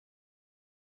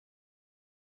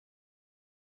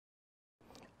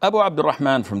Abu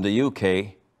Abdurrahman from the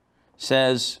UK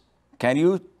says, can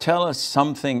you tell us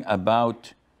something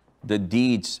about the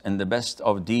deeds and the best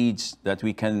of deeds that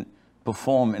we can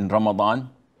perform in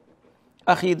Ramadan?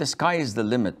 Akhi, the sky is the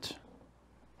limit.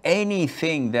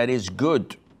 Anything that is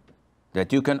good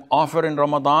that you can offer in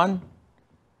Ramadan,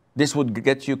 this would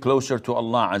get you closer to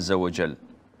Allah Azza wa Jal.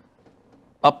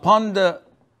 Upon the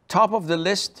top of the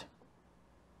list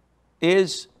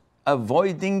is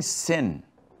avoiding sin.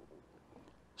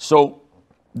 So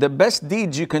the best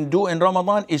deeds you can do in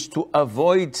Ramadan is to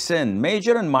avoid sin,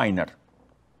 major and minor.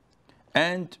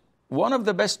 And one of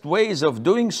the best ways of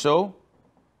doing so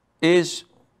is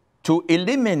to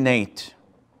eliminate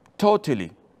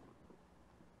totally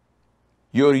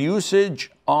your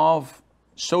usage of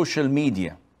social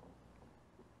media.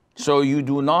 So you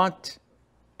do not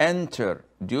enter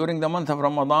during the month of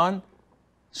Ramadan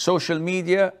social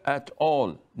media at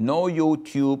all. No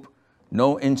YouTube,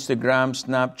 no Instagram,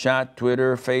 Snapchat,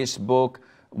 Twitter, Facebook,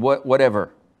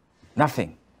 whatever.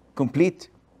 Nothing. Complete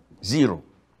zero.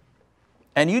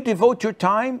 And you devote your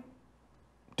time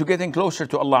to getting closer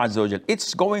to Allah Azza wa Jal.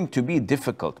 It's going to be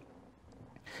difficult.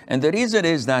 And the reason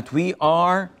is that we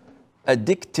are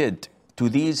addicted to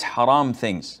these haram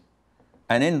things.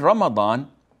 And in Ramadan,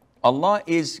 Allah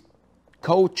is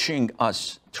coaching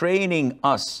us, training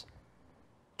us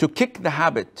to kick the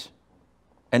habit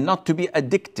and not to be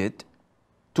addicted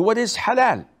to what is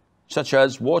halal, such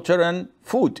as water and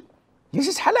food. This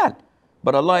is halal.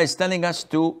 But Allah is telling us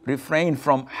to refrain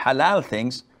from halal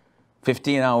things,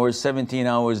 15 hours, 17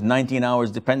 hours, 19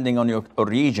 hours, depending on your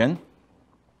region,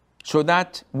 so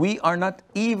that we are not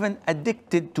even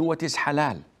addicted to what is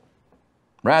halal.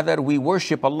 Rather, we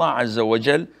worship Allah Azza wa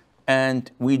Jal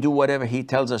and we do whatever He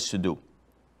tells us to do.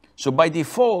 So by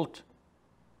default,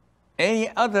 any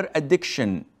other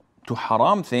addiction to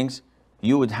haram things,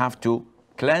 you would have to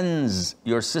cleanse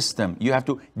your system. You have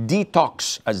to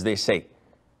detox, as they say.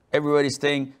 Everybody's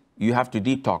saying you have to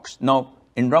detox. Now,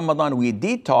 in Ramadan, we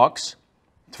detox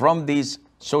from these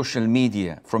social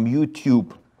media, from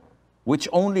YouTube, which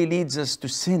only leads us to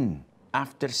sin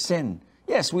after sin.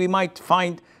 Yes, we might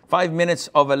find 5 minutes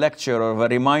of a lecture or of a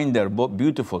reminder,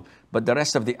 beautiful, but the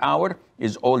rest of the hour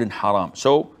is all in haram.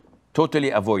 So,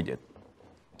 totally avoid it.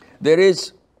 There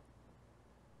is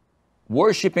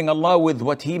worshipping Allah with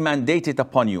what He mandated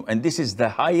upon you. And this is the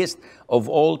highest of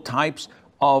all types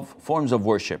of forms of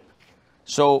worship.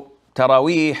 So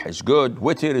Taraweeh is good,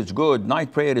 Witr is good,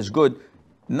 night prayer is good.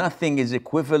 Nothing is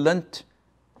equivalent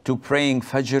to praying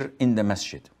Fajr in the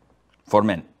masjid for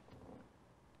men.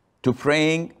 To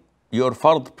praying your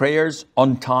fard prayers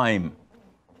on time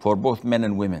for both men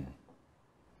and women.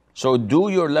 So do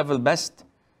your level best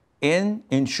in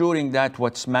ensuring that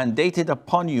what's mandated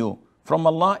upon you from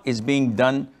Allah is being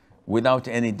done without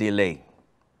any delay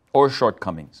or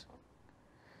shortcomings.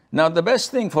 Now, the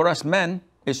best thing for us men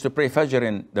is to pray Fajr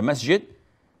in the masjid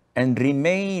and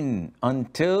remain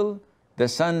until the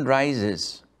sun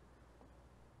rises,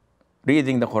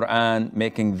 reading the Quran,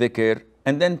 making dhikr,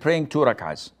 and then praying 2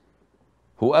 rak'ahs.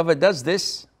 Whoever does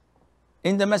this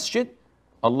in the masjid,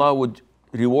 Allah would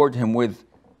reward him with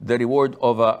the reward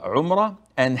of a Umrah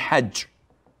and Hajj.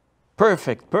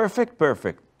 Perfect, perfect,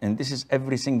 perfect. And this is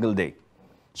every single day.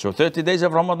 So 30 days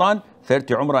of Ramadan,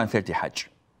 30 Umrah and 30 Hajj.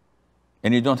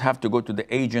 And you don't have to go to the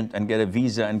agent and get a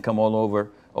visa and come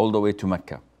all the way to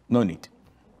Mecca. No need.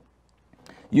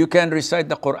 You can recite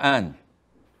the Quran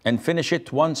and finish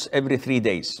it once every 3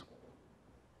 days.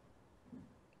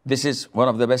 This is one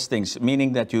of the best things,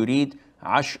 meaning that you read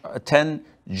 10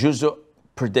 juz'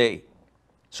 per day.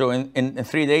 So in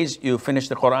 3 days, you finish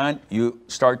the Quran, you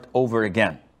start over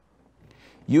again.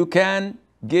 You can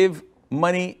give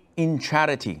money in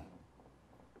charity.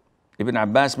 Ibn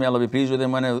Abbas, may Allah be pleased with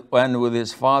him, when with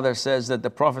his father, says that the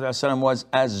Prophet ﷺ was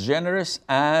as generous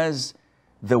as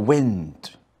the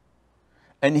wind.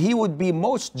 And he would be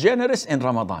most generous in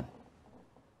Ramadan.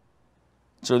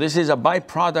 So this is a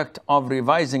byproduct of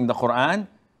revising the Quran,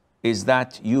 is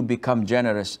that you become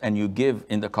generous and you give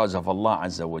in the cause of Allah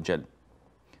Azza wa Jal.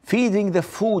 Feeding the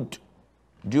food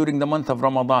during the month of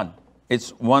Ramadan,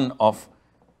 it's one of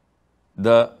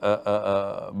the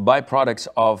byproducts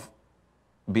of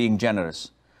being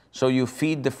generous. So you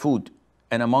feed the food,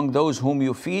 and among those whom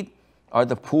you feed are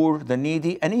the poor, the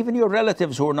needy, and even your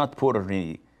relatives who are not poor or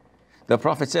needy. The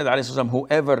Prophet said, ﷺ,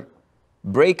 whoever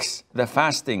breaks the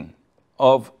fasting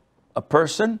of a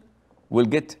person will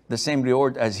get the same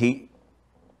reward as he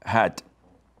had.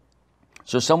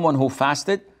 So someone who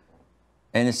fasted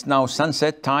and it's now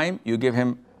sunset time, you give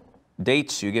him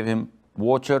dates, you give him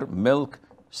water, milk,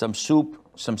 some soup,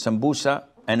 some sambusa,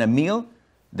 and a meal,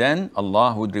 then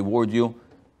Allah would reward you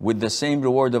with the same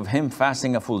reward of him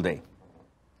fasting a full day.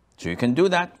 So you can do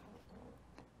that.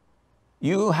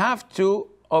 You have to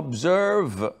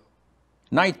observe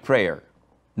night prayer,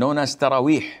 known as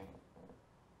Taraweeh.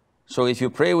 So if you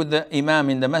pray with the Imam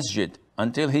in the masjid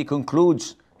until he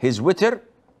concludes his witr,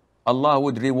 Allah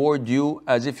would reward you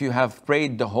as if you have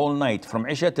prayed the whole night from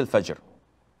Isha till Fajr.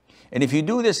 And if you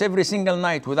do this every single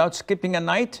night without skipping a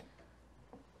night,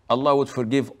 Allah would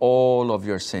forgive all of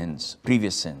your sins,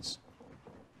 previous sins.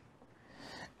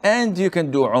 And you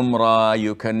can do Umrah,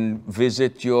 you can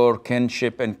visit your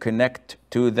kinship and connect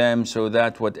to them so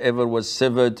that whatever was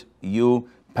severed, you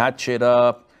patch it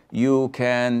up. You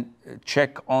can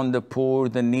check on the poor,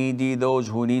 the needy, those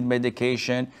who need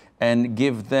medication, and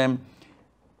give them.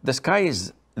 The sky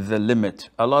is the limit.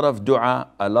 A lot of dua,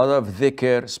 a lot of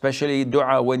dhikr, especially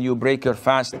dua when you break your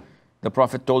fast. The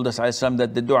Prophet told us ﷺ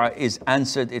that the dua is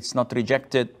answered, it's not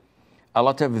rejected. A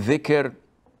lot of dhikr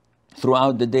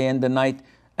throughout the day and the night.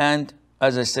 And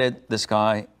as I said, the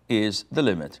sky is the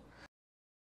limit.